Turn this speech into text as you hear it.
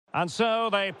And so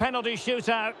the penalty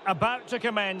shootout about to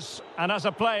commence. And as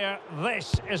a player,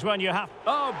 this is when you have...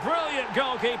 Oh, brilliant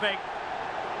goalkeeping.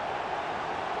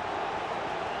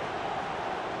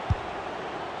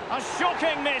 A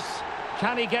shocking miss.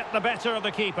 Can he get the better of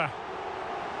the keeper?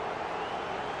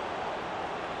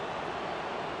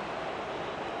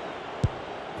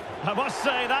 I must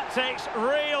say, that takes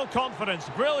real confidence.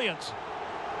 Brilliant.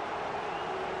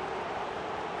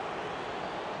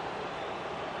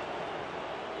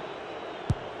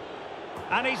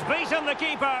 And he's beaten the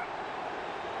keeper.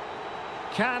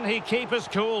 Can he keep his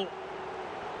cool?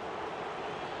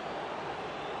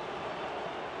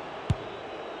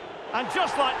 And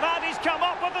just like that, he's come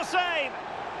up with the save.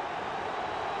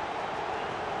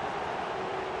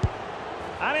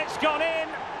 And it's gone in.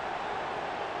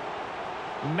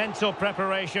 Mental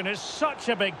preparation is such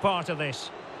a big part of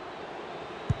this.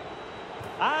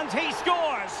 And he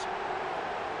scores.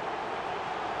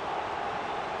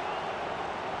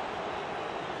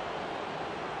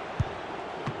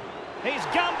 He's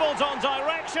gambled on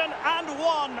direction and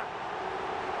won.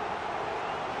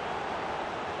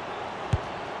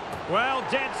 Well,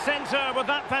 dead centre with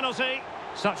that penalty.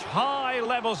 Such high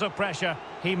levels of pressure.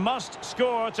 He must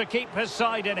score to keep his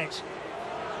side in it.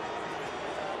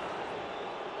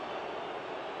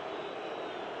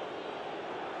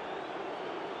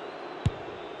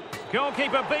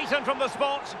 Goalkeeper beaten from the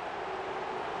spot.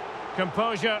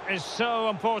 Composure is so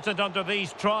important under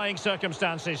these trying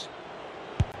circumstances.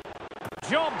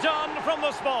 Job done from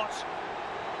the spot.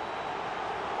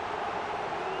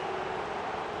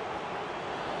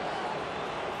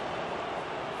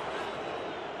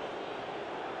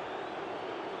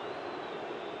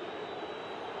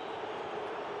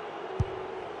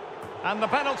 And the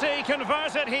penalty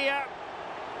converted here.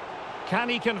 Can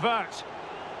he convert?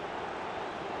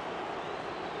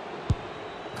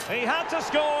 He had to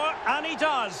score, and he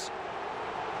does.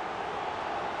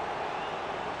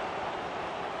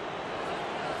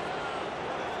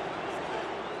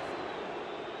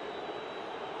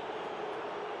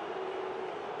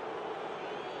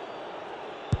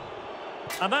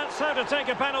 And that's how to take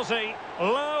a penalty.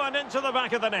 Low and into the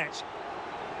back of the net.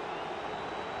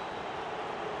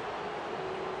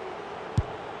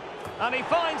 And he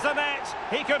finds the net.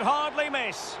 He could hardly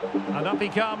miss. And up he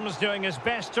comes, doing his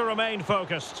best to remain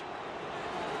focused.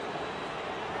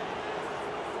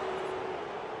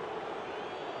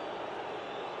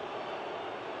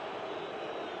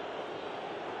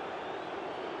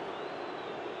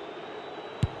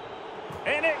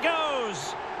 In it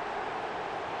goes.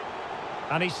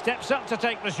 And he steps up to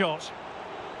take the shot.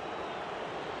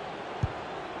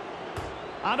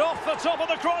 And off the top of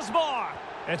the crossbar.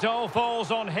 It all falls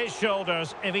on his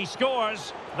shoulders. If he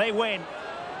scores, they win.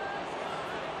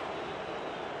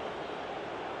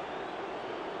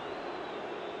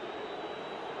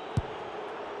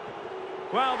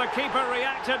 Well, the keeper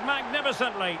reacted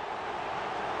magnificently.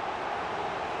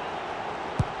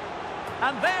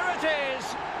 And there it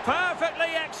is,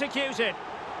 perfectly executed.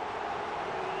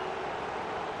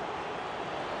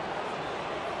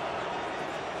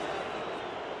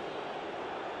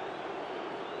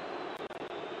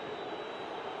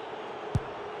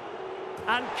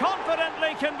 And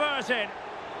confidently converted.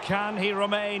 Can he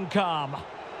remain calm?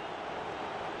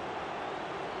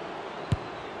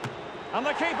 And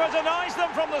the keeper denies them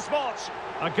from the spot.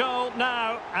 A goal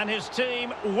now, and his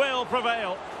team will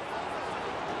prevail.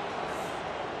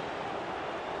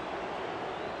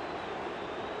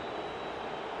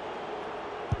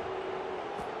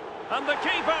 And the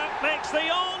keeper makes the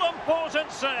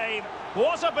all-important save.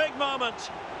 What a big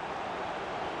moment.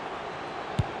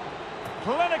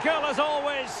 Clinical as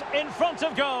always, in front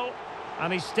of goal.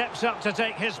 And he steps up to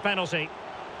take his penalty.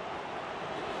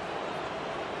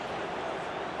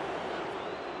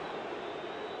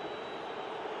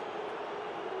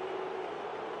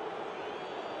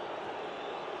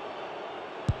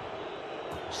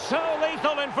 So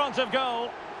lethal in front of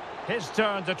goal. His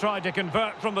turn to try to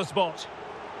convert from the spot.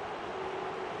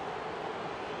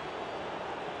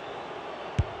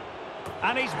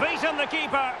 And he's beaten the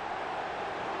keeper.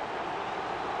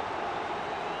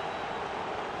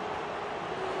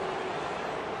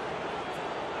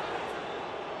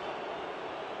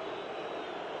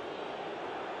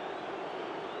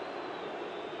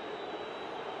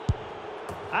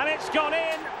 And it's gone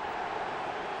in.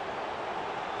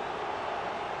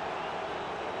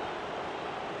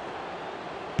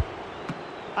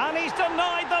 And he's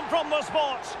denied them from the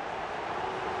spot.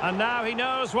 And now he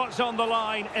knows what's on the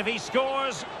line. If he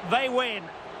scores, they win.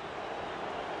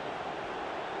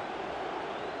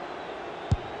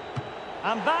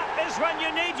 And that is when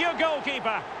you need your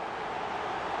goalkeeper.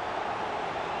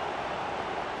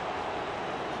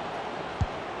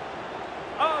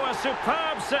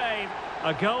 superb save.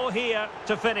 A goal here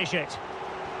to finish it.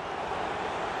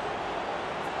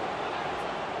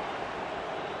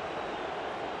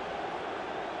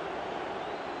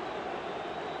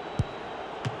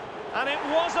 And it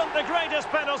wasn't the greatest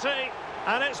penalty,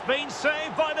 and it's been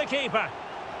saved by the keeper.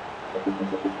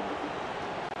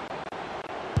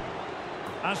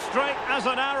 As straight as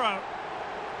an arrow.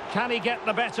 Can he get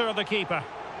the better of the keeper?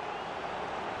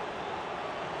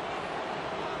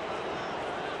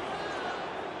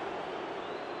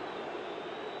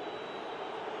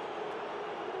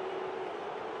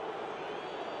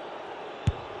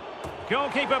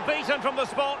 Goalkeeper beaten from the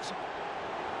spot.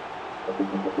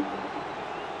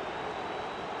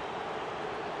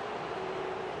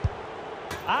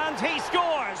 And he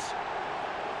scores!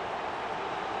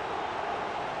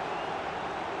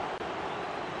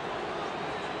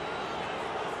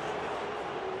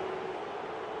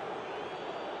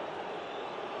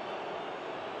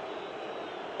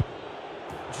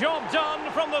 Job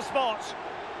done from the spot.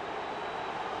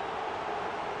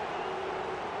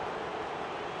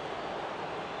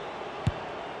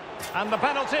 And the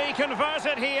penalty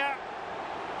converted here.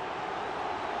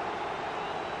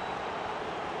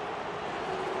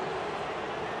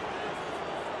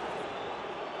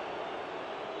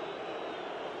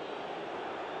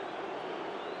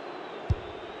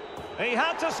 He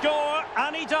had to score,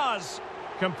 and he does.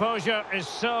 Composure is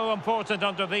so important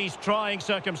under these trying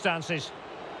circumstances.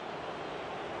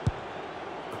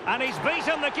 And he's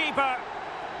beaten the keeper.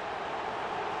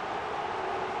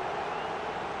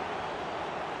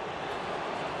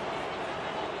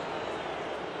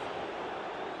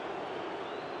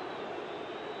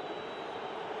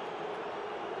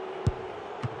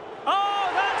 Oh,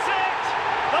 that's it!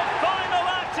 The final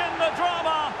act in the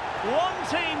drama. One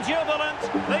team jubilant,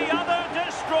 the other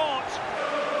distraught.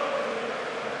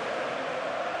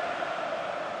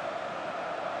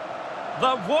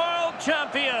 The world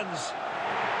champions.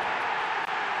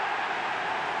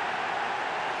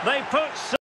 They put